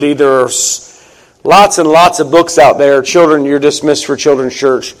There's lots and lots of books out there. Children, you're dismissed for Children's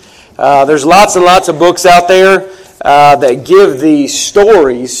Church. There's lots and lots of books out there that give the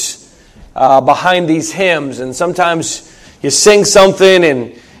stories behind these hymns. And sometimes you sing something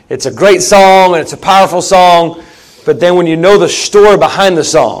and it's a great song and it's a powerful song. But then when you know the story behind the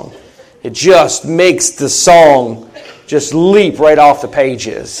song, it just makes the song just leap right off the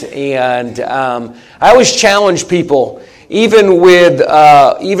pages. And I always challenge people, even with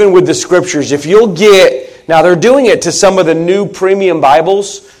the scriptures, if you'll get, now they're doing it to some of the new premium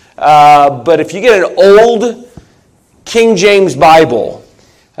Bibles, but if you get an old King James Bible,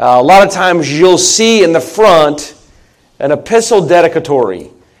 a lot of times you'll see in the front an epistle dedicatory,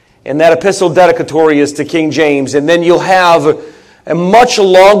 and that epistle dedicatory is to King James, and then you'll have a much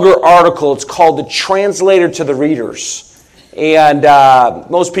longer article. It's called the Translator to the Readers. And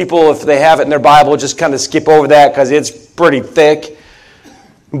most people, if they have it in their Bible, just kind of skip over that because it's pretty thick.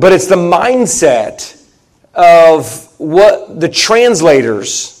 But it's the mindset of what the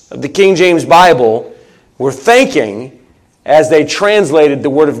translators of the King James Bible were thinking as they translated the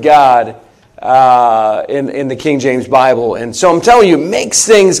Word of God in the King James Bible. And so I'm telling you, it makes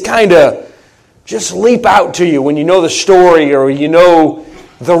things kind of just leap out to you when you know the story or you know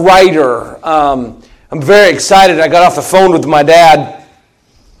the writer. I'm very excited. I got off the phone with my dad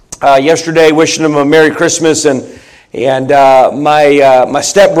yesterday, wishing him a Merry Christmas, and my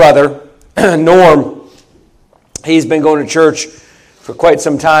stepbrother Norm, he's been going to church for quite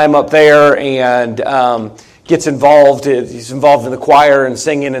some time up there, and gets involved. He's involved in the choir and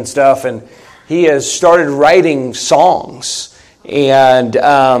singing and stuff, and he has started writing songs. And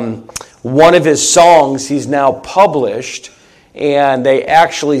one of his songs he's now published. And they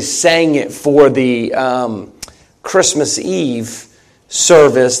actually sang it for the Christmas Eve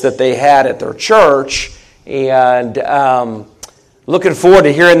service that they had at their church. And looking forward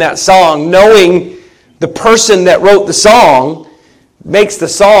to hearing that song. Knowing the person that wrote the song makes the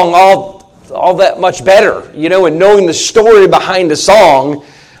song all that much better. You know, and knowing the story behind the song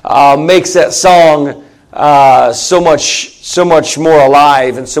makes that song so much more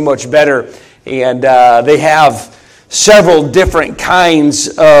alive and so much better. And they have several different kinds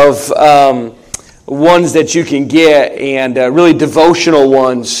of ones that you can get, and really devotional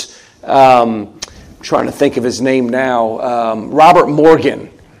ones. I'm trying to think of his name now. Robert Morgan.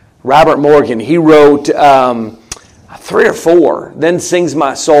 He wrote 3 or 4. Then Sings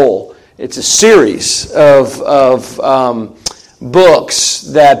My Soul. It's a series of books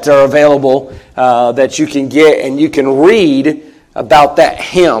that are available that you can get, and you can read about that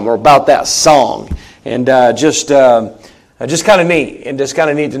hymn or about that song. And just kind of neat, and just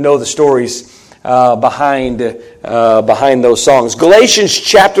kind of neat to know the stories behind those songs. Galatians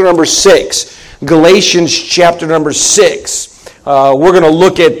chapter number 6. We're going to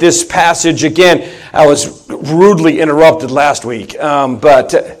look at this passage again. I was rudely interrupted last week, but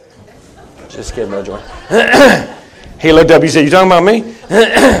just kidding, no joy. Hey, let W say, "You talking about me?"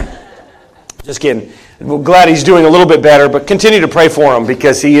 Just kidding. We're glad he's doing a little bit better, but continue to pray for him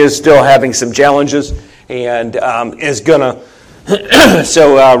because he is still having some challenges and is going to.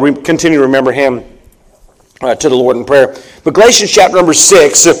 So continue to remember him to the Lord in prayer. But Galatians chapter number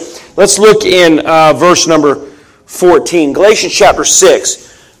 6, let's look in verse number 14. Galatians chapter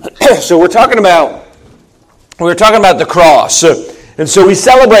 6. So we're talking about the cross. And so we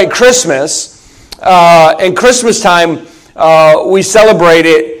celebrate Christmas. And Christmas time, we celebrate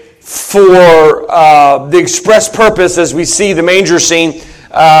it for the express purpose, as we see the manger scene,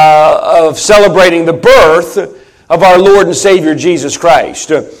 of celebrating the birth of our Lord and Savior Jesus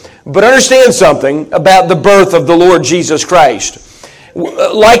Christ. But understand something about the birth of the Lord Jesus Christ.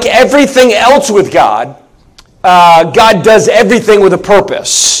 Like everything else with God, God does everything with a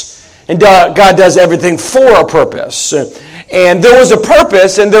purpose. And God does everything for a purpose. And there was a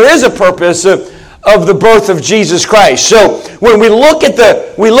purpose, and there is a purpose of the birth of Jesus Christ. So when we look at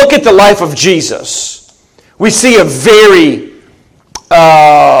the life of Jesus, we see a very,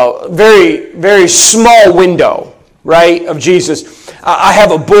 very small window, right, of Jesus. I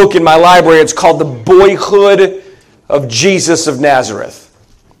have a book in my library. It's called The Boyhood of Jesus of Nazareth.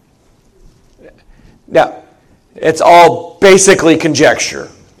 Now, it's all basically conjecture,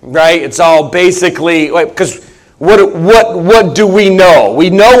 right? It's all basically, because what do we know? We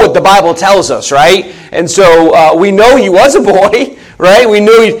know what the Bible tells us, right? And so we know he was a boy, right? We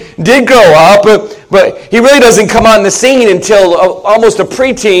knew he did grow up, but he really doesn't come on the scene until almost a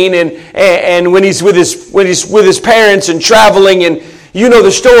preteen, and when he's with his parents and traveling, and you know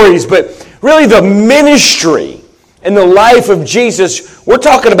the stories. But really, the ministry and the life of Jesus, we're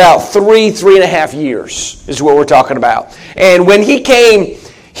talking about 3.5 years is what we're talking about. And when he came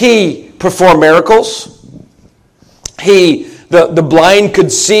He performed miracles. The blind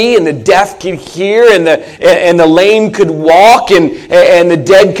could see, and the deaf could hear, and the lame could walk, and the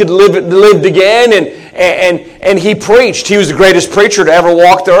dead could live again, and he preached. He was the greatest preacher to ever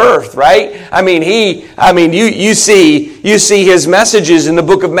walk the earth, right? You see his messages in the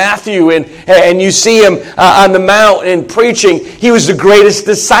book of Matthew, and you see him on the mount and preaching. He was the greatest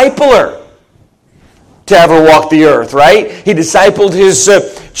discipler to ever walk the earth, right? He discipled his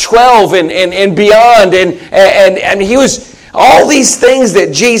 12 and beyond, and he was all these things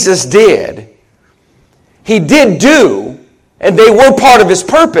that Jesus did. He did do, and they were part of his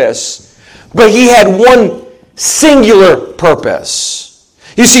purpose, but he had one singular purpose.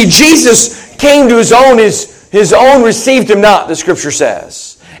 You see, Jesus came to his own, his own received him not, the scripture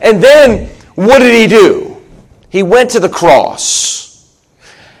says. And then, what did he do? He went to the cross.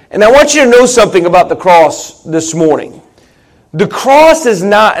 And I want you to know something about the cross this morning. The cross is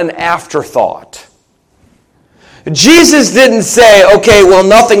not an afterthought. Jesus didn't say, okay, well,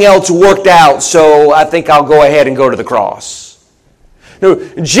 nothing else worked out, so I think I'll go ahead and go to the cross. No,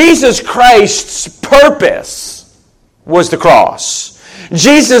 Jesus Christ's purpose was the cross.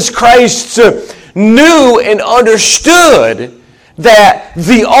 Jesus Christ knew and understood that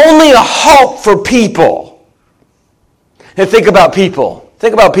the only hope for people, and think about people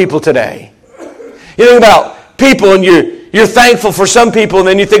today. You think about people and you're thankful for some people, and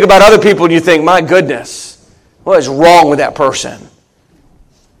then you think about other people and you think, my goodness, what is wrong with that person?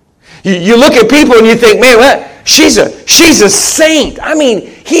 You look at people and you think, man, what? She's a saint. I mean,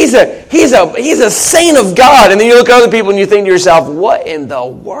 he's a saint of God. And then you look at other people and you think to yourself, what in the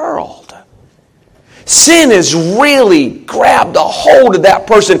world? Sin has really grabbed a hold of that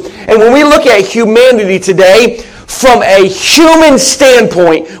person. And when we look at humanity today, from a human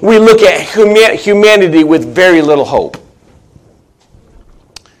standpoint, we look at humanity with very little hope.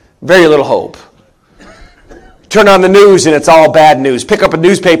 Very little hope. Turn on the news and it's all bad news. Pick up a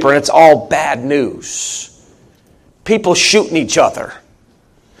newspaper and it's all bad news. People shooting each other.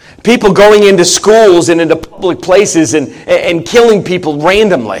 People going into schools and into public places and killing people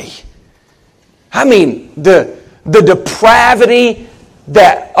randomly. I mean, the depravity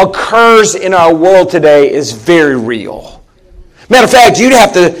that occurs in our world today is very real. Matter of fact, you'd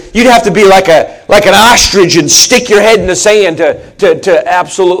have to be like an ostrich and stick your head in the sand to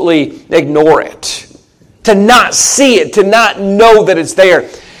absolutely ignore it. To not see it, to not know that it's there.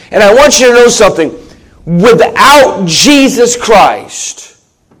 And I want you to know something. Without Jesus Christ,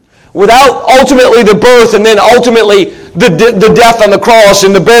 without ultimately the birth and then ultimately the death on the cross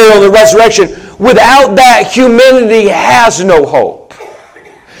and the burial and the resurrection, without that, humanity has no hope.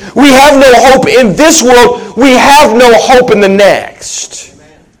 We have no hope in this world. We have no hope in the next.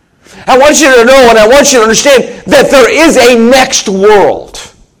 I want you to know and I want you to understand that there is a next world.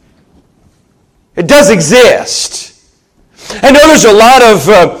 It does exist. I know there's a lot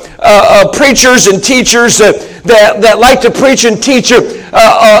of preachers and teachers that like to preach and teach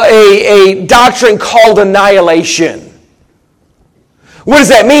a doctrine called annihilation. What does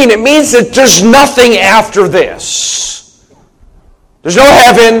that mean? It means that there's nothing after this. There's no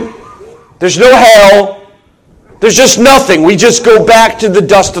heaven. There's no hell. There's just nothing. We just go back to the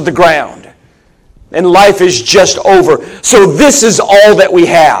dust of the ground. And life is just over. So this is all that we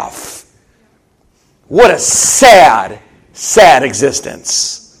have. What a sad, sad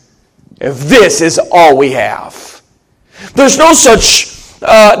existence. If this is all we have. There's no such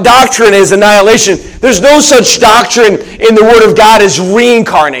doctrine as annihilation. There's no such doctrine in the Word of God as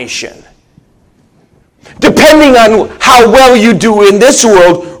reincarnation. Depending on how well you do in this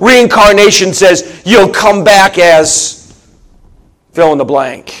world, reincarnation says you'll come back as fill in the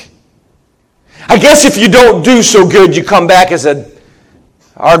blank. I guess if you don't do so good, you come back as a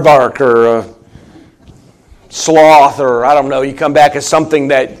aardvark or a sloth, or I don't know, you come back as something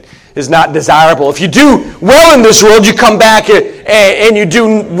that is not desirable. If you do well in this world, you come back and you do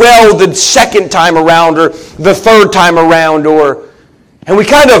well the second time around or the third time around, and we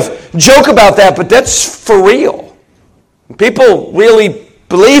kind of joke about that, but that's for real. People really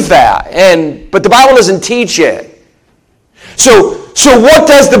believe that, but the Bible doesn't teach it. So what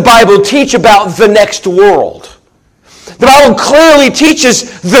does the Bible teach about the next world? The Bible clearly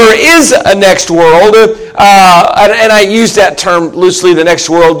teaches there is a next world, and I use that term loosely, the next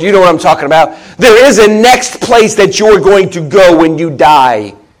world. You know what I'm talking about. There is a next place that you're going to go when you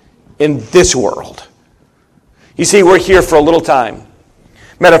die in this world. You see, we're here for a little time.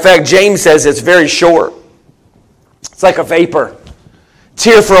 Matter of fact, James says it's very short. It's like a vapor. It's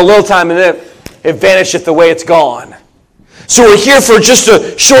here for a little time and then it vanisheth the way it's gone. So we're here for just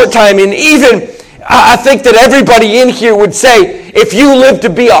a short time, and even I think that everybody in here would say, if you lived to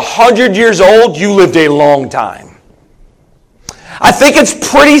be 100 years old, you lived a long time. I think it's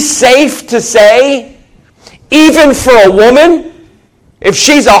pretty safe to say, even for a woman, if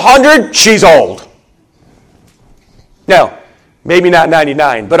she's 100, she's old. Now, maybe not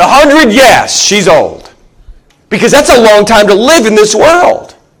 99, but 100, yes, she's old. Because that's a long time to live in this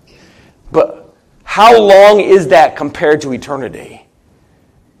world. But how long is that compared to eternity?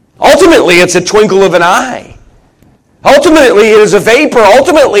 Ultimately, it's a twinkle of an eye. Ultimately, it is a vapor.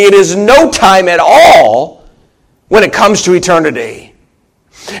 Ultimately, it is no time at all when it comes to eternity.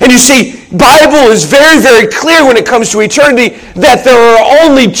 And you see, Bible is very, very clear when it comes to eternity that there are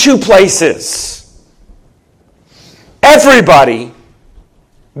only two places. Everybody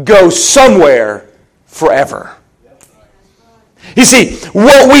goes somewhere forever. You see,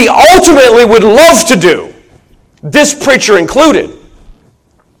 what we ultimately would love to do, this preacher included,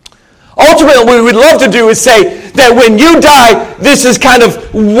 ultimately, what we would love to do is say that when you die, this is kind of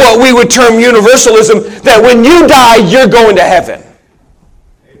what we would term universalism, that when you die, you're going to heaven.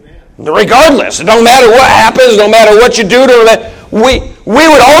 Amen. Regardless, it don't matter what happens, no matter what you do, we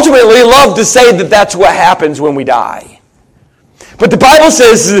would ultimately love to say that that's what happens when we die. But the Bible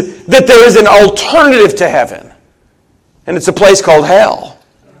says that there is an alternative to heaven, and it's a place called hell.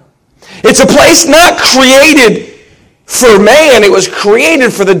 It's a place not created for man, it was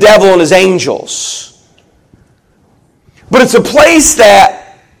created for the devil and his angels. But it's a place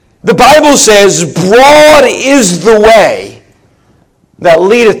that the Bible says, broad is the way that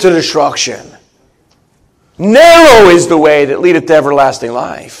leadeth to destruction. Narrow is the way that leadeth to everlasting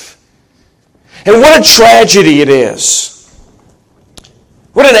life. And what a tragedy it is.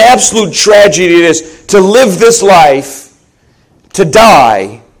 What an absolute tragedy it is to live this life, to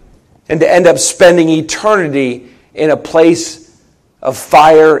die, and to end up spending eternity in a place of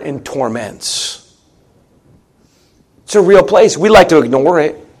fire and torments. It's a real place. We like to ignore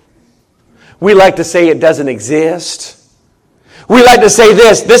it. We like to say it doesn't exist. We like to say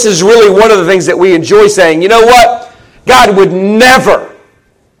this. This is really one of the things that we enjoy saying. You know what? God would never,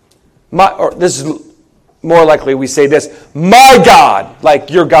 or this is more likely we say this, my God, like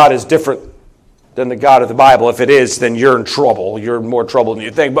your God is different than the God of the Bible. If it is, then you're in trouble. You're in more trouble than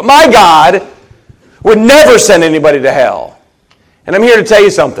you think. But my God would never send anybody to hell. And I'm here to tell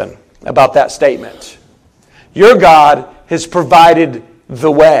you something about that statement. Your God has provided the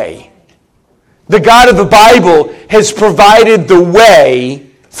way. The God of the Bible has provided the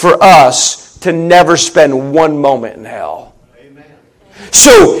way for us to never spend one moment in hell. Amen.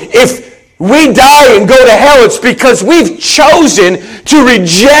 So if we die and go to hell, it's because we've chosen to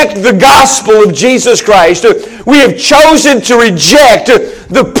reject the gospel of Jesus Christ. We have chosen to reject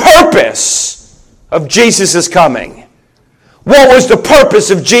the purpose of Jesus' coming. What was the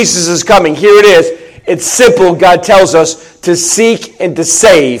purpose of Jesus' coming? Here it is. It's simple. God tells us to seek and to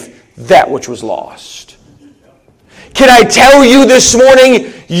save that which was lost. Can I tell you this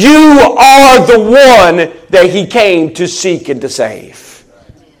morning, you are the one that He came to seek and to save.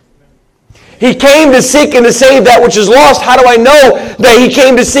 He came to seek and to save that which is lost. How do I know that He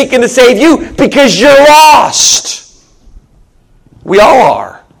came to seek and to save you? Because you're lost. We all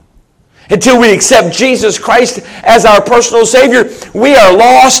are. Until we accept Jesus Christ as our personal Savior, we are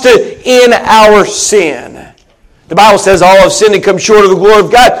lost in our sin. The Bible says all have sinned and come short of the glory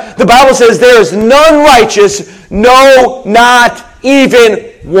of God. The Bible says there is none righteous, no, not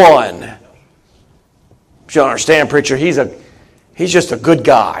even one. If you don't understand, preacher, he's just a good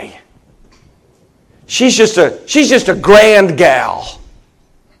guy. She's just a grand gal.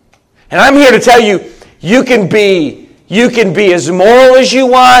 And I'm here to tell you, you can be as moral as you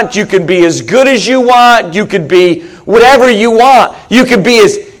want. You can be as good as you want. You could be whatever you want. You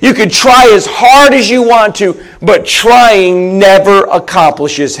could try as hard as you want to, but trying never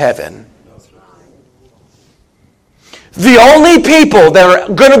accomplishes heaven. The only people that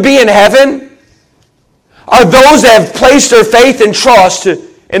are going to be in heaven are those that have placed their faith and trust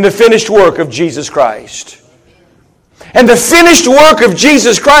in the finished work of Jesus Christ. And the finished work of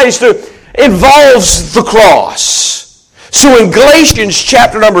Jesus Christ involves the cross. So in Galatians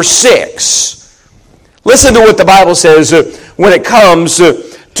chapter number 6, listen to what the Bible says when it comes to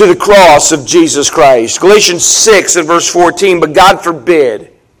the cross of Jesus Christ. Galatians 6 and verse 14, but God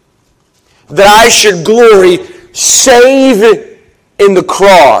forbid that I should glory save in the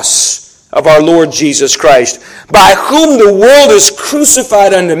cross of our Lord Jesus Christ, by whom the world is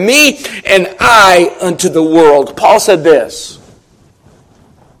crucified unto me, and I unto the world. Paul said this.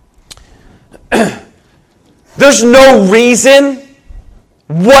 There's no reason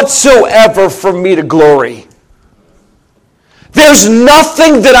whatsoever for me to glory. There's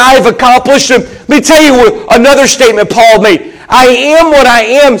nothing that I've accomplished. Let me tell you another statement Paul made. I am what I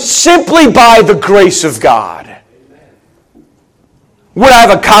am simply by the grace of God. What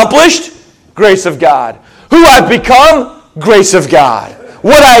I've accomplished? Grace of God. Who I've become? Grace of God.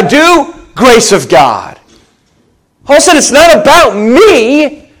 What I do? Grace of God. Paul said it's not about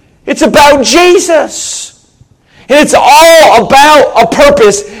me. It's about Jesus. And it's all about a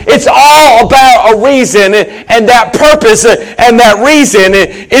purpose. It's all about a reason. And that purpose and that reason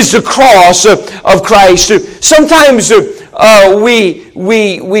is the cross of Christ. Sometimes we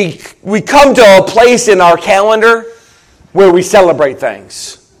come to a place in our calendar where we celebrate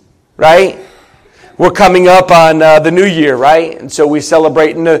things. Right? We're coming up on the new year, right? And so we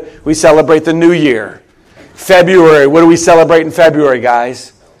celebrate the new year. February. What do we celebrate in February,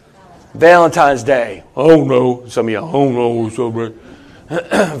 guys? Valentine's Day. Oh no. Some of you, oh no, we celebrate.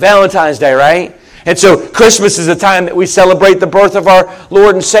 Valentine's Day, right? And so Christmas is a time that we celebrate the birth of our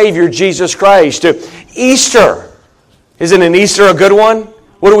Lord and Savior, Jesus Christ. Easter. Isn't an Easter a good one?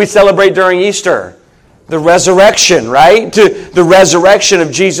 What do we celebrate during Easter? The resurrection, right? The resurrection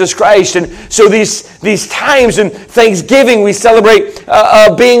of Jesus Christ. And so these times in Thanksgiving, we celebrate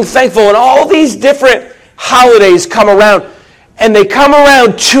being thankful. And all these different holidays come around. And they come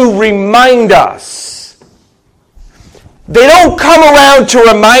around to remind us. They don't come around to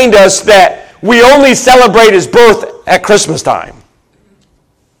remind us that we only celebrate His birth at Christmas time.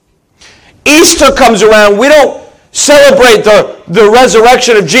 Easter comes around, we don't celebrate the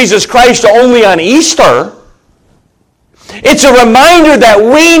resurrection of Jesus Christ only on Easter. It's a reminder that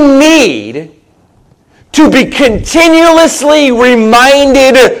we need to be continuously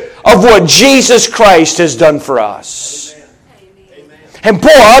reminded of what Jesus Christ has done for us. And boy,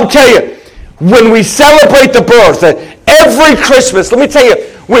 I'll tell you, when we celebrate the birth, every Christmas, let me tell you,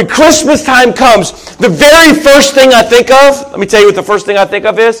 when Christmas time comes, the very first thing I think of, let me tell you what the first thing I think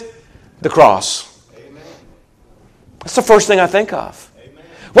of is, the cross. Amen. That's the first thing I think of. Amen.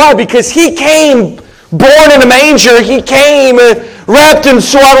 Why? Because He came born in a manger. He came wrapped in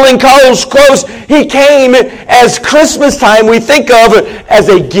swaddling clothes. He came as Christmas time we think of as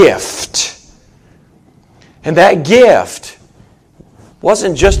a gift. And that gift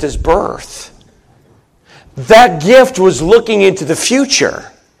wasn't just His birth. That gift was looking into the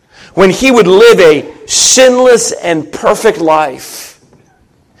future when He would live a sinless and perfect life.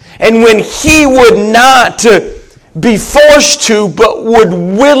 And when He would not be forced to, but would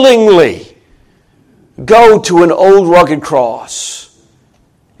willingly go to an old rugged cross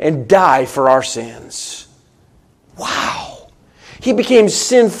and die for our sins. Wow! He became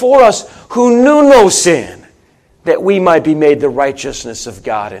sin for us who knew no sin, that we might be made the righteousness of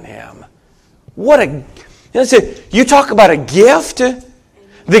God in Him. You talk about a gift.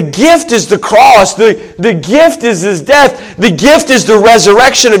 The gift is the cross. The gift is His death. The gift is the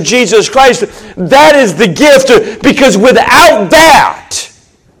resurrection of Jesus Christ. That is the gift, because without that,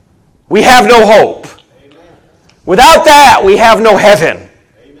 we have no hope. Amen. Without that, we have no heaven.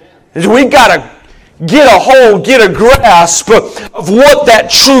 Amen. We've got to get a hold, get a grasp of what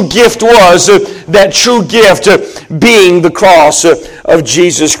that true gift was, that true gift being the cross of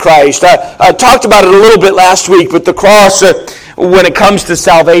Jesus Christ. I talked about it a little bit last week, but the cross when it comes to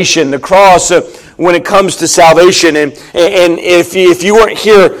salvation, the cross when it comes to salvation, and if you weren't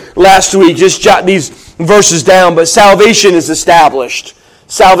here last week, just jot these verses down, but salvation is established.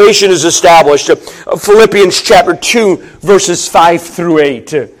 Salvation is established. Philippians chapter 2, verses 5 through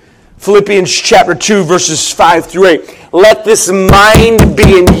 8. Philippians chapter 2, verses 5 through 8. Let this mind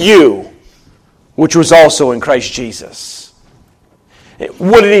be in you, which was also in Christ Jesus.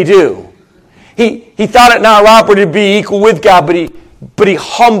 What did He do? He thought it not robbery to be equal with God, but he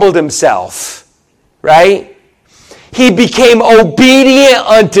humbled Himself. Right? He became obedient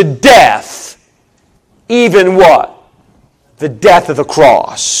unto death. Even what? The death of the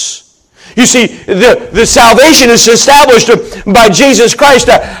cross. You see, the salvation is established by Jesus Christ.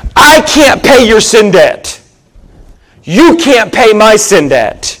 I can't pay your sin debt. You can't pay my sin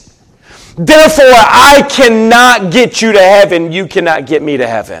debt. Therefore, I cannot get you to heaven. You cannot get me to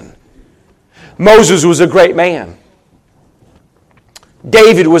heaven. Moses was a great man.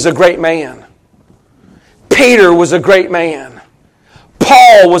 David was a great man. Peter was a great man.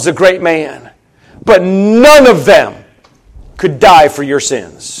 Paul was a great man. But none of them could die for your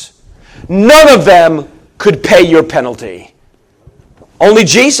sins. None of them could pay your penalty. Only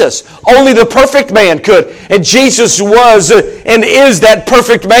Jesus, only the perfect man could. And Jesus was and is that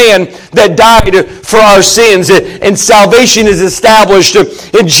perfect man that died for our sins. And salvation is established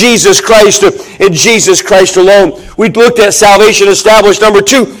in Jesus Christ alone. We looked at salvation established. Number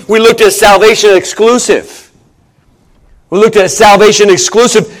 2, we looked at salvation exclusive. We looked at salvation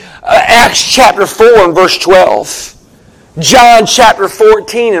exclusive. Acts chapter 4 and verse 12. John chapter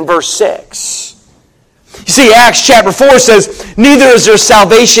 14 and verse 6. You see, Acts chapter 4 says, neither is there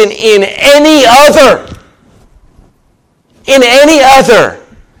salvation in any other. In any other.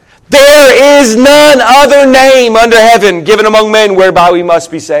 There is none other name under heaven given among men whereby we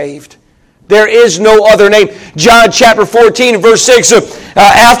must be saved. There is no other name. John chapter 14 verse 6,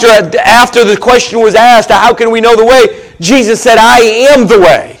 after the question was asked, how can we know the way? Jesus said, I am the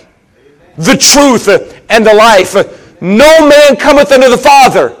way, the truth, and the life. No man cometh unto the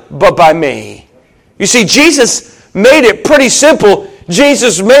Father but by me. You see, Jesus made it pretty simple.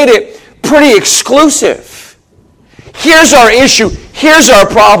 Jesus made it pretty exclusive. Here's our issue. Here's our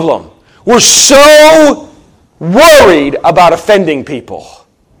problem. We're so worried about offending people.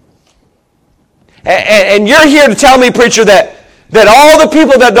 And you're here to tell me, preacher, that all the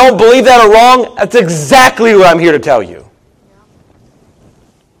people that don't believe that are wrong? That's exactly what I'm here to tell you.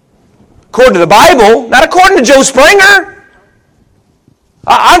 According to the Bible, not according to Joe Springer.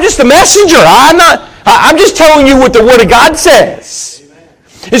 I'm just a messenger. I'm just telling you what the Word of God says.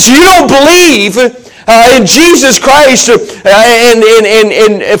 And so you don't believe in Jesus Christ and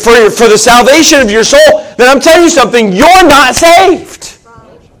for the salvation of your soul, then I'm telling you something, you're not saved.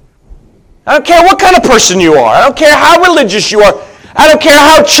 I don't care what kind of person you are. I don't care how religious you are. I don't care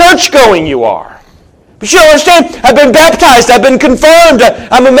how church-going you are. But you don't understand, I've been baptized, I've been confirmed,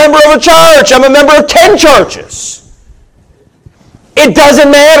 I'm a member of a church, I'm a member of 10 churches. It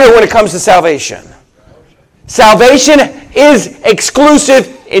doesn't matter when it comes to salvation. Salvation is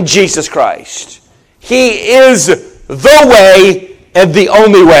exclusive in Jesus Christ. He is the way and the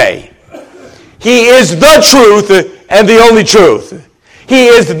only way. He is the truth and the only truth. He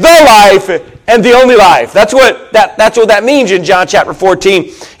is the life and the only life. That's what that means in John chapter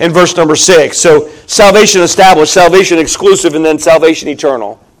 14 and verse number 6. So salvation established, salvation exclusive, and then salvation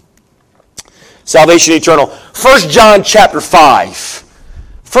eternal. Salvation eternal. 1 John chapter 5.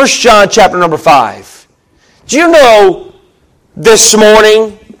 1 John chapter number 5. Do you know this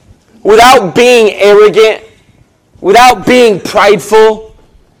morning, without being arrogant, without being prideful,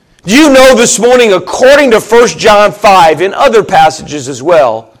 do you know this morning, according to 1 John 5, and other passages as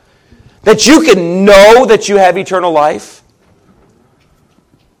well, that you can know that you have eternal life?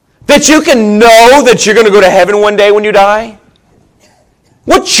 That you can know that you're going to go to heaven one day when you die?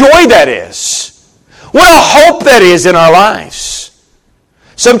 What joy that is. What a hope that is in our lives.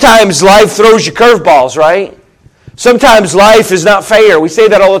 Sometimes life throws you curveballs, right? Sometimes life is not fair. We say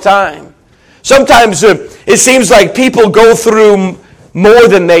that all the time. Sometimes it seems like people go through more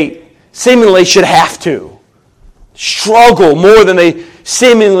than they seemingly should have to. Struggle more than they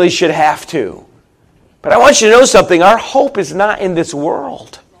seemingly should have to. But I want you to know something. Our hope is not in this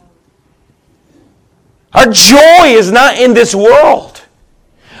world. Our joy is not in this world.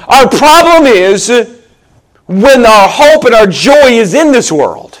 Our problem is when our hope and our joy is in this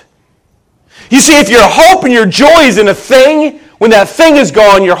world. You see, if your hope and your joy is in a thing, when that thing is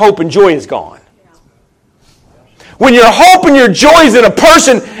gone, your hope and joy is gone. When your hope and your joy is in a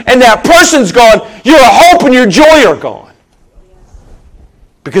person and that person's gone, your hope and your joy are gone.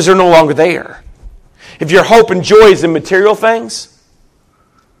 Because they're no longer there. If your hope and joy is in material things,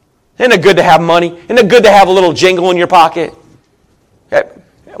 isn't it good to have money? Isn't it good to have a little jingle in your pocket?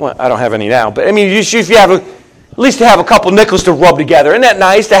 Well, I don't have any now, but I mean, if you have at least to have a couple nickels to rub together. Isn't that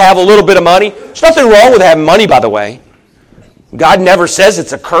nice to have a little bit of money? There's nothing wrong with having money, by the way. God never says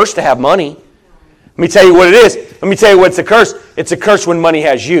it's a curse to have money. Let me tell you what it is. Let me tell you what's a curse. It's a curse when money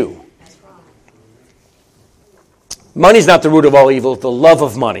has you. Money's not the root of all evil. The love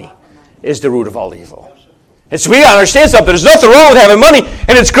of money is the root of all evil. And so we got to understand something. There's nothing wrong with having money.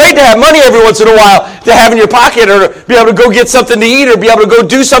 And it's great to have money every once in a while to have in your pocket or to be able to go get something to eat or be able to go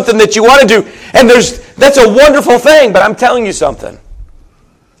do something that you want to do. And that's a wonderful thing. But I'm telling you something.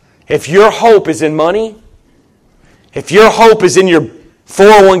 If your hope is in money, if your hope is in your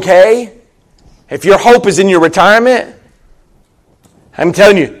 401k, if your hope is in your retirement, I'm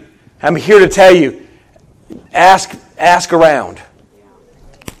telling you, I'm here to tell you, ask around.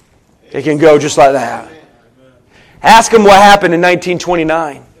 It can go just like that. Ask them what happened in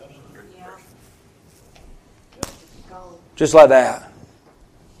 1929. Just like that.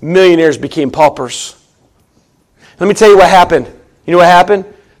 Millionaires became paupers. Let me tell you what happened. You know what happened?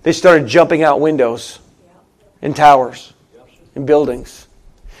 They started jumping out windows in towers, in buildings.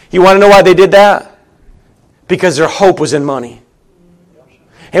 You want to know why they did that? Because their hope was in money.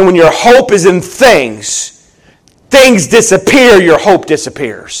 And when your hope is in things disappear, your hope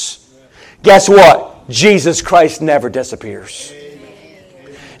disappears. Guess what? Jesus Christ never disappears.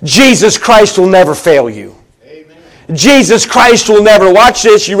 Jesus Christ will never fail you. Jesus Christ will never, watch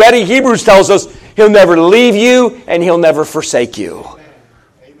this, you ready? Hebrews tells us He'll never leave you and He'll never forsake you.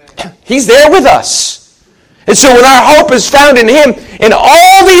 He's there with us. And so when our hope is found in Him and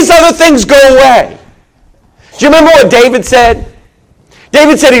all these other things go away. Do you remember what David said?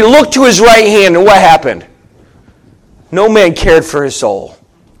 David said he looked to his right hand and what happened? No man cared for his soul.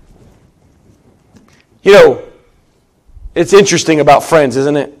 You know, it's interesting about friends,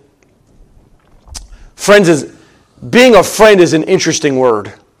 isn't it? Being a friend is an interesting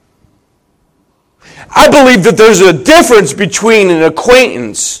word. I believe that there's a difference between an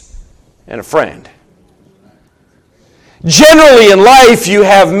acquaintance and a friend. Generally in life, you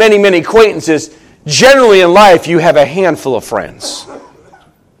have many, many acquaintances. Generally in life, you have a handful of friends.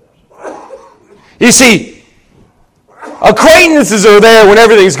 You see, acquaintances are there when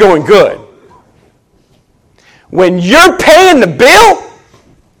everything's going good. When you're paying the bill,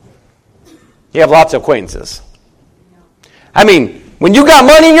 you have lots of acquaintances. I mean, when you got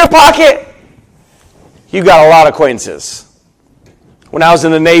money in your pocket, you got a lot of acquaintances. When I was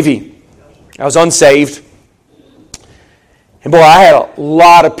in the Navy, I was unsaved. And boy, I had a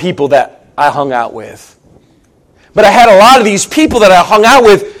lot of people that I hung out with. But I had a lot of these people that I hung out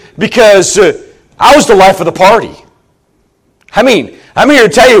with because I was the life of the party. I mean, I'm here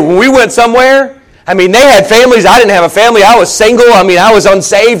to tell you, when we went somewhere, I mean, they had families. I didn't have a family. I was single. I mean, I was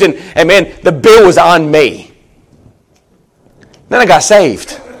unsaved. And man, the bill was on me. Then I got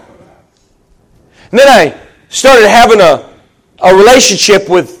saved. And then I started having a relationship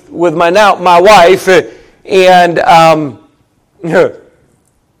with my wife. And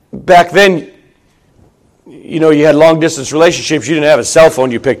back then, you know, you had long-distance relationships. You didn't have a cell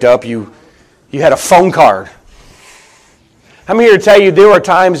phone you picked up. You had a phone card. I'm here to tell you there were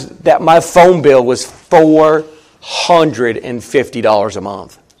times that my phone bill was $450 a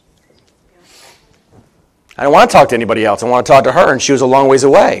month. I didn't want to talk to anybody else. I wanted to talk to her, and she was a long ways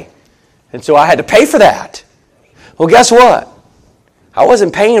away. And so I had to pay for that. Well, guess what? I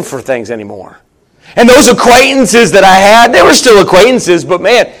wasn't paying for things anymore. And those acquaintances that I had, they were still acquaintances, but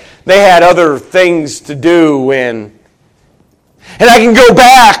man, they had other things to do. And I can go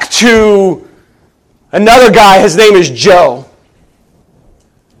back to another guy. His name is Joe.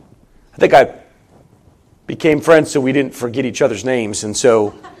 I think I became friends so we didn't forget each other's names. And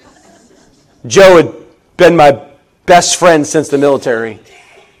so Joe had been my best friend since the military.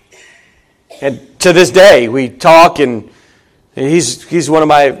 And to this day, we talk, and he's one of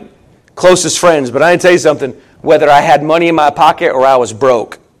my closest friends. But I can tell you something, whether I had money in my pocket or I was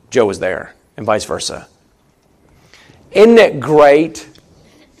broke, Joe was there, and vice versa. Isn't it great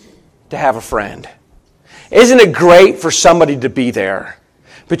to have a friend? Isn't it great for somebody to be there?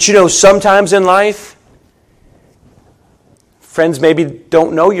 But you know, sometimes in life, friends maybe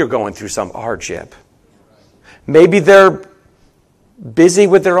don't know you're going through some hardship. Maybe they're busy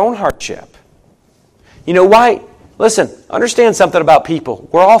with their own hardship. You know why? Listen, understand something about people.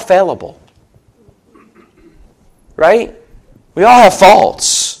 We're all fallible. Right? We all have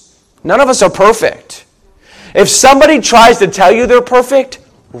faults. None of us are perfect. If somebody tries to tell you they're perfect,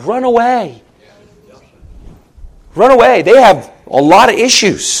 run away. Run away. They have a lot of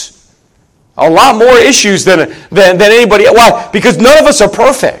issues. A lot more issues than anybody else. Why? Because none of us are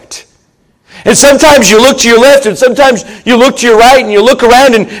perfect. And sometimes you look to your left and sometimes you look to your right and you look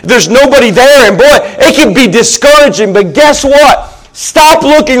around and there's nobody there. And boy, it can be discouraging. But guess what? Stop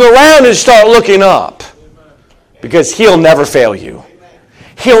looking around and start looking up. Because He'll never fail you.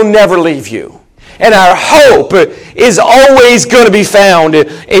 He'll never leave you. And our hope is always going to be found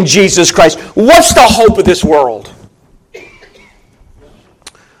in Jesus Christ. What's the hope of this world?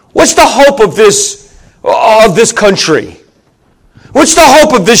 What's the hope of this country? What's the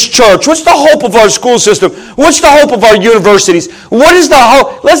hope of this church? What's the hope of our school system? What's the hope of our universities? What is the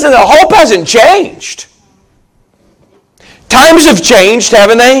hope? Listen, the hope hasn't changed. Times have changed,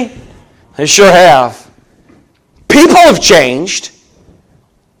 haven't they? They sure have. People have changed.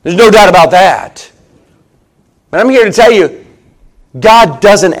 There's no doubt about that. But I'm here to tell you, God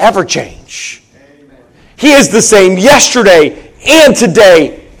doesn't ever change. He is the same yesterday and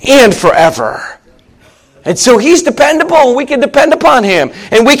today and forever. And so He's dependable, and we can depend upon Him,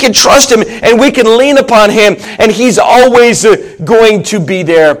 and we can trust Him, and we can lean upon Him, and He's always going to be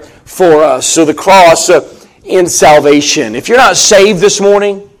there for us. So the cross in salvation. If you're not saved this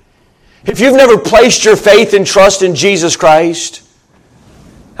morning, if you've never placed your faith and trust in Jesus Christ,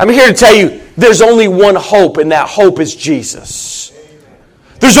 I'm here to tell you, there's only one hope, and that hope is Jesus.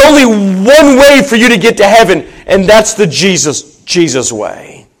 There's only one way for you to get to heaven, and that's the Jesus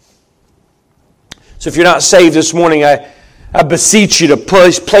way. So if you're not saved this morning, I beseech you to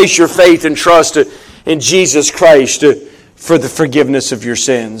place your faith and trust in Jesus Christ for the forgiveness of your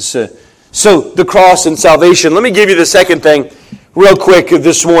sins. So the cross and salvation. Let me give you the second thing real quick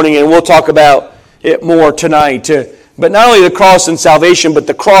this morning, and we'll talk about it more tonight. But not only the cross and salvation, but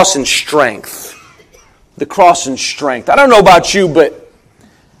the cross and strength. The cross and strength. I don't know about you, but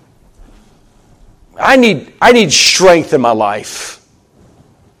I need strength in my life.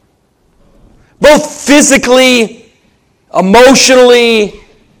 Both physically, emotionally,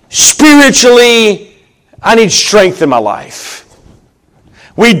 spiritually, I need strength in my life.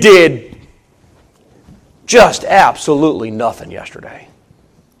 We did just absolutely nothing yesterday.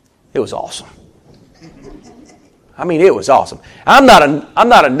 It was awesome. I mean, it was awesome. I'm not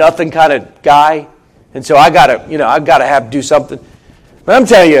a nothing kind of guy, and so I gotta have to do something. But I'm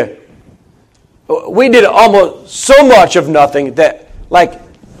telling you, we did almost so much of nothing that like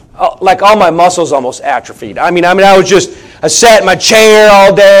all my muscles almost atrophied. I sat in my chair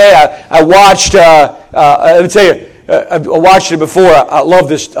all day. I watched. Let me tell you, I watched it before. I love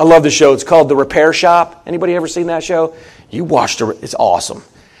this. I love the show. It's called The Repair Shop. Anybody ever seen that show? You watched it. It's awesome.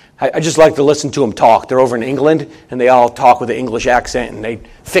 I just like to listen to them talk. They're over in England, and they all talk with an English accent, and they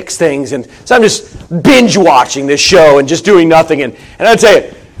fix things. And so I'm just binge watching this show and just doing nothing. And I'll tell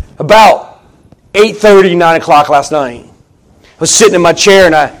you, about 8:30, 9 o'clock last night, I was sitting in my chair,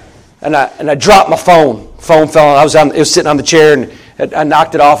 and I dropped my phone. Phone fell. It was sitting on the chair, and I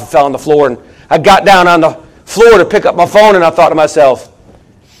knocked it off and fell on the floor. And I got down on the floor to pick up my phone, and I thought to myself,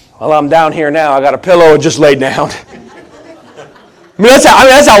 well, I'm down here now. I got a pillow and just laid down. That's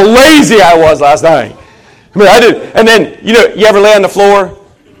how lazy I was last night. I did. And then, you ever lay on the floor?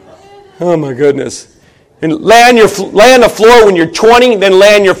 Oh, my goodness. And lay on the floor when you're 20, then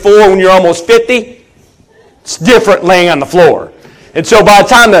lay on your floor when you're almost 50. It's different laying on the floor. And so by the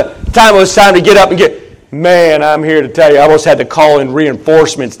time it was time to get up and man, I'm here to tell you, I almost had to call in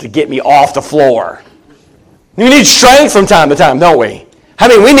reinforcements to get me off the floor. We need strength from time to time, don't we?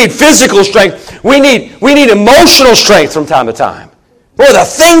 We need physical strength. We need emotional strength from time to time. Boy, the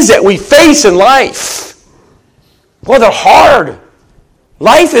things that we face in life, boy, they're hard.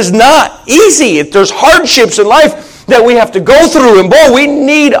 Life is not easy. There's hardships in life that we have to go through. And boy, we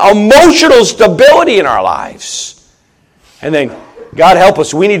need emotional stability in our lives. And then, God help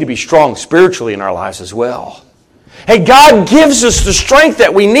us, we need to be strong spiritually in our lives as well. Hey, God gives us the strength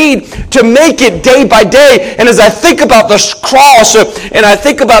that we need to make it day by day. And as I think about the cross and I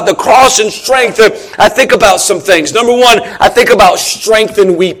think about the cross and strength, I think about some things. Number one, I think about strength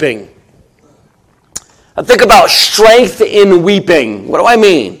in weeping. I think about strength in weeping. What do I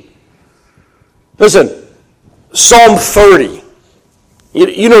mean? Listen, Psalm 30.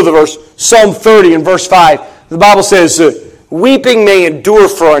 You know the verse. Psalm 30 and verse 5. The Bible says, weeping may endure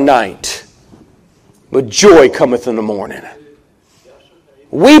for a night, but joy cometh in the morning.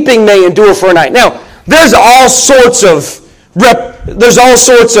 Weeping may endure for a night. Now, there's all sorts of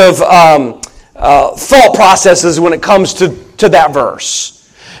thought processes when it comes to that verse.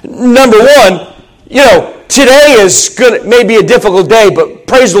 Number one, today is may be a difficult day, but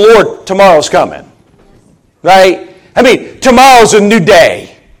praise the Lord, tomorrow's coming. Right? Tomorrow's a new day.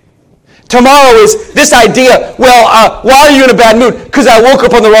 Tomorrow is this idea, why are you in a bad mood? Because I woke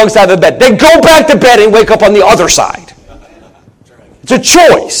up on the wrong side of the bed. Then go back to bed and wake up on the other side. It's a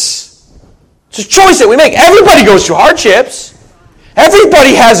choice. It's a choice that we make. Everybody goes through hardships.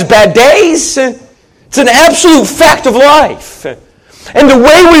 Everybody has bad days. It's an absolute fact of life. And the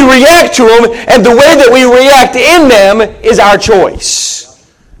way we react to them and the way that we react in them is our choice.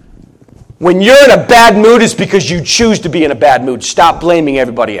 When you're in a bad mood, it's because you choose to be in a bad mood. Stop blaming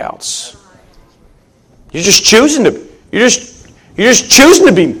everybody else. You're just choosing to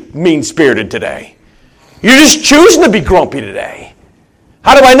be mean-spirited today. You're just choosing to be grumpy today.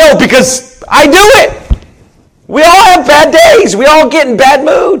 How do I know? Because I do it. We all have bad days. We all get in bad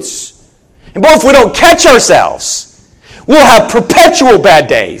moods. And boy, if we don't catch ourselves, we'll have perpetual bad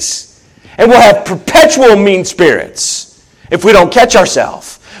days. And we'll have perpetual mean spirits if we don't catch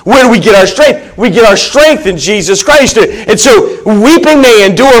ourselves. Where do we get our strength? We get our strength in Jesus Christ. And so weeping may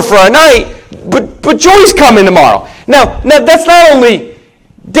endure for a night, but joy's coming tomorrow. Now that's not only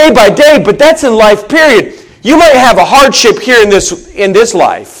day by day, but that's in life period. You might have a hardship here in this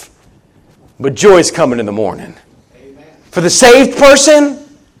life, but joy's coming in the morning. Amen. For the saved person,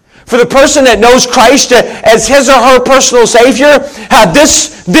 for the person that knows Christ as his or her personal Savior,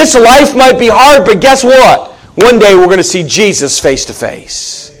 this life might be hard, but guess what? One day we're going to see Jesus face to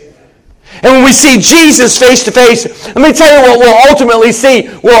face. And when we see Jesus face to face, let me tell you what we'll ultimately see.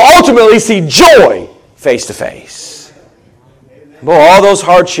 We'll ultimately see joy face to face. Boy, all those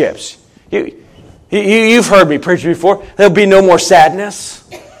hardships. You've heard me preach before. There'll be no more sadness.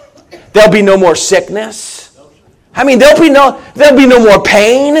 there'll be no more sickness. I mean, there'll be no more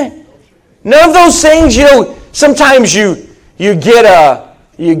pain. None of those things. You know, sometimes you get a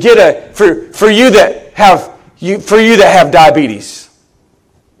for you that have diabetes.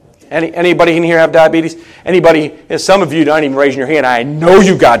 Anybody in here have diabetes? Anybody? Some of you aren't even raising your hand. I know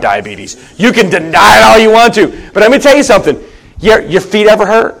you got diabetes. You can deny it all you want to, but let me tell you something. Your feet ever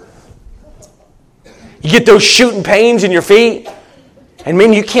hurt? You get those shooting pains in your feet? And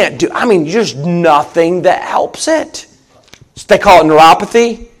man, you can't do, there's nothing that helps it. They call it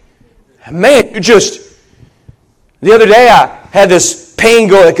neuropathy. Man, the other day I had this pain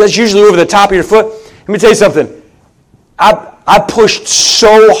go, it's usually over the top of your foot. Let me tell you something. I pushed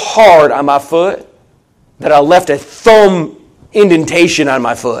so hard on my foot that I left a thumb indentation on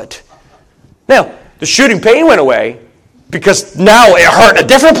my foot. Now, the shooting pain went away because now it hurt in a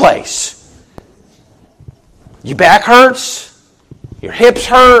different place. Your back hurts, your hips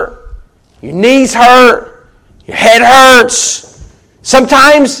hurt, your knees hurt, your head hurts.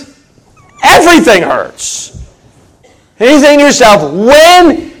 Sometimes everything hurts. And you think to yourself,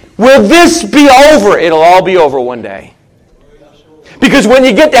 when will this be over? It'll all be over one day. Because when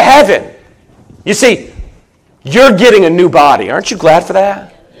you get to heaven, you see, you're getting a new body. Aren't you glad for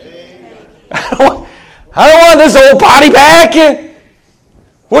that? I don't want this old body back.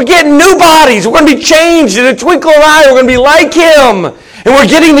 We're getting new bodies. We're going to be changed in a twinkle of an eye. We're going to be like Him. And we're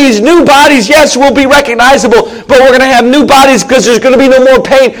getting these new bodies. Yes, we'll be recognizable, but we're going to have new bodies because there's going to be no more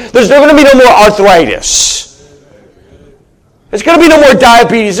pain. There's going to be no more arthritis. There's going to be no more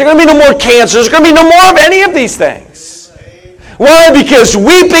diabetes. There's going to be no more cancer. There's going to be no more of any of these things. Why? Because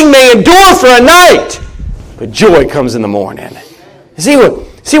weeping may endure for a night, but joy comes in the morning. See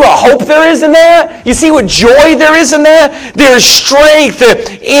what hope there is in that? You see what joy there is in that? There's strength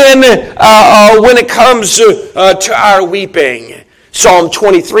in when it comes to our weeping. Psalm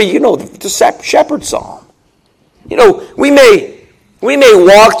 23, you know, the shepherd psalm. You know, we may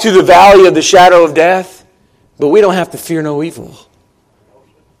walk through the valley of the shadow of death, but we don't have to fear no evil.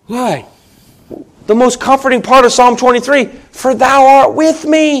 Why? The most comforting part of Psalm 23, for thou art with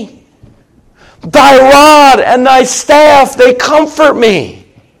me. Thy rod and thy staff, they comfort me.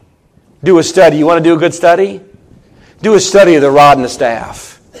 Do a study. You want to do a good study? Do a study of the rod and the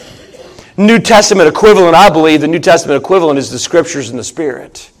staff. New Testament equivalent, I believe, the New Testament equivalent is the Scriptures and the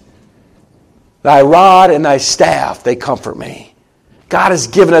Spirit. Thy rod and thy staff, they comfort me. God has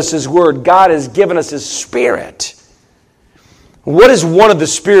given us His Word. God has given us His Spirit. What is one of the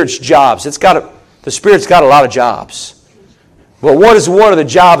Spirit's jobs? The Spirit's got a lot of jobs. But what is one of the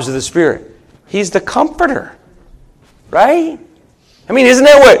jobs of the Spirit? He's the comforter. Right? I mean, isn't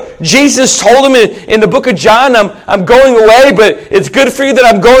that what Jesus told him in the book of John? I'm going away, but it's good for you that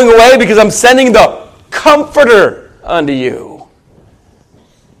I'm going away because I'm sending the Comforter unto you.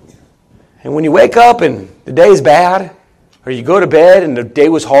 And when you wake up and the day is bad, or you go to bed and the day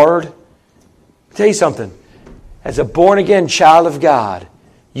was hard, I'll tell you something. As a born-again child of God,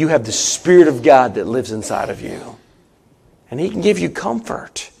 you have the Spirit of God that lives inside of you. And He can give you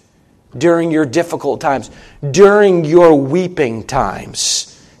comfort during your difficult times, during your weeping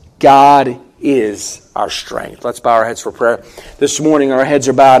times. God is our strength. Let's bow our heads for prayer. This morning our heads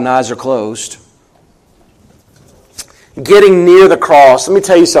are bowed and eyes are closed. Getting near the cross. Let me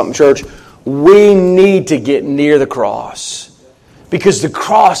tell you something, church. We need to get near the cross because the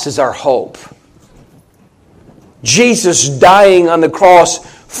cross is our hope. Jesus dying on the cross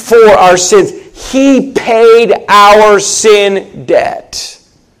for our sins. He paid our sin debt.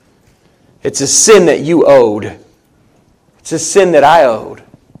 It's a sin that you owed. It's a sin that I owed.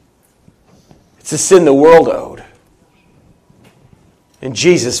 It's a sin the world owed. And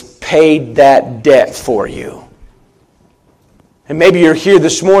Jesus paid that debt for you. And maybe you're here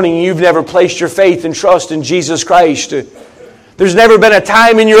this morning and you've never placed your faith and trust in Jesus Christ. There's never been a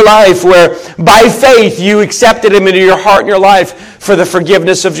time in your life where by faith you accepted Him into your heart and your life for the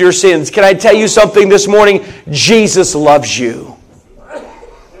forgiveness of your sins. Can I tell you something this morning? Jesus loves you.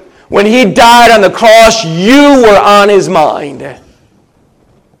 When He died on the cross, you were on His mind.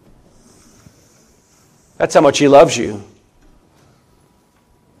 That's how much He loves you.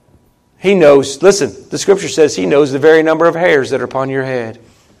 He knows, listen, the Scripture says He knows the very number of hairs that are upon your head.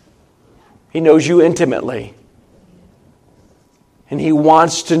 He knows you intimately. And He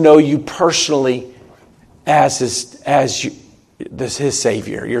wants to know you personally as His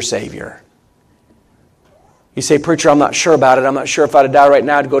Savior, your Savior. You say, preacher, I'm not sure about it. I'm not sure if I'd die right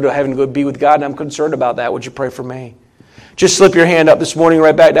now to go to heaven, to go be with God, and I'm concerned about that. Would you pray for me? Just slip your hand up this morning,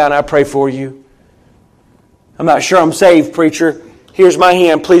 right back down. I pray for you. I'm not sure I'm saved, preacher. Here's my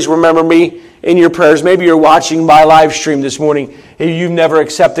hand. Please remember me in your prayers. Maybe you're watching my live stream this morning and you've never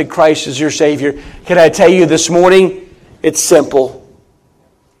accepted Christ as your Savior. Can I tell you this morning, it's simple.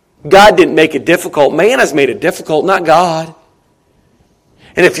 God didn't make it difficult. Man has made it difficult, not God.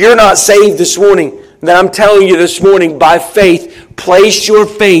 And if you're not saved this morning, then I'm telling you this morning, by faith, place your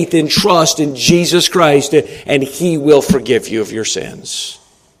faith and trust in Jesus Christ, and He will forgive you of your sins.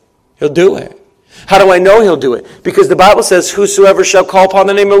 He'll do it. How do I know He'll do it? Because the Bible says, whosoever shall call upon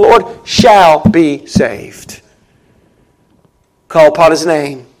the name of the Lord shall be saved. Call upon His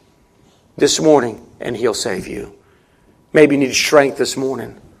name this morning, and He'll save you. Maybe you need strength this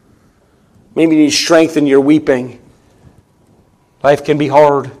morning. Maybe you need strength in your weeping. Life can be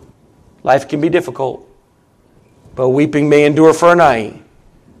hard. Life can be difficult. But weeping may endure for a night.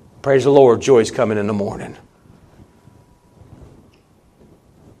 Praise the Lord, joy's coming in the morning.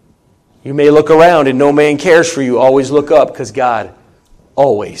 You may look around and no man cares for you. Always look up, because God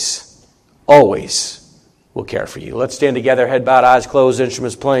always will care for you. Let's stand together, head bowed, eyes closed,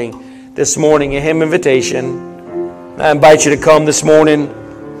 instruments playing. This morning, a hymn invitation. I invite you to come this morning.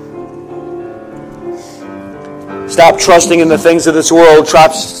 Stop trusting in the things of this world.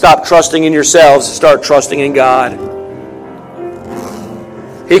 Stop trusting in yourselves. Start trusting in God.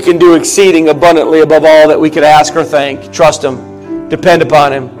 He can do exceeding abundantly above all that we could ask or think. Trust Him. Depend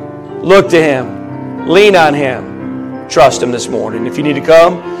upon Him. Look to Him. Lean on Him. Trust Him this morning. If you need to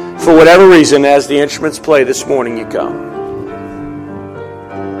come, for whatever reason, as the instruments play this morning, you come.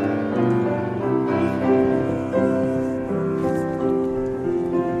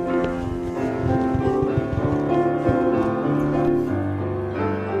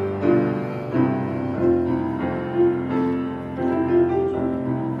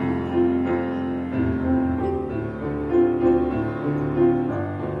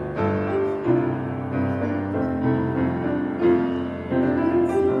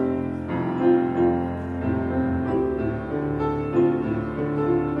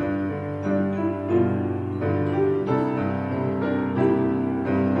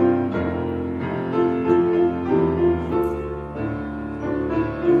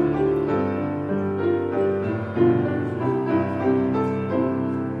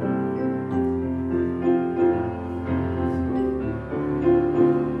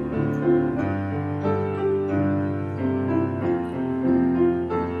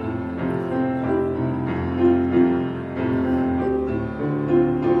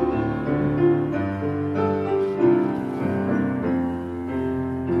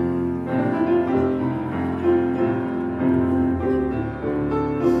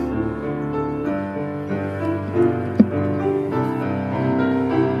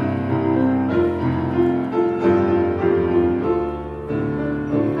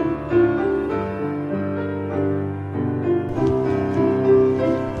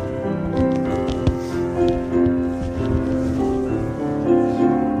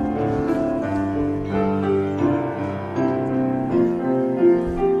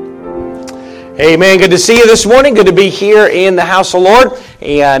 Amen. Good to see you this morning. Good to be here in the house of the Lord.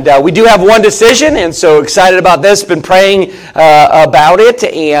 And we do have one decision, and so excited about this. Been praying about it,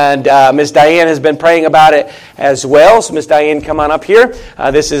 and Miss Diane has been praying about it as well. So Miss Diane, come on up here.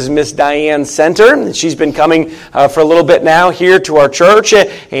 This is Miss Diane Center. She's been coming for a little bit now here to our church,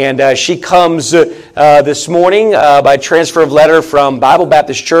 and she comes this morning by transfer of letter from Bible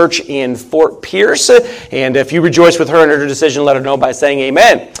Baptist Church in Fort Pierce. And if you rejoice with her in her decision, let her know by saying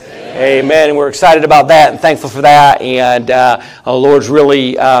amen. Amen. And we're excited about that and thankful for that. And the Lord's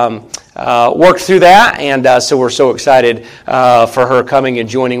really worked through that. And so we're so excited for her coming and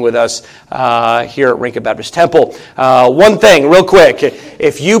joining with us here at Rincon Baptist Temple. One thing, real quick.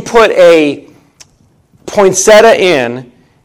 If you put a poinsettia in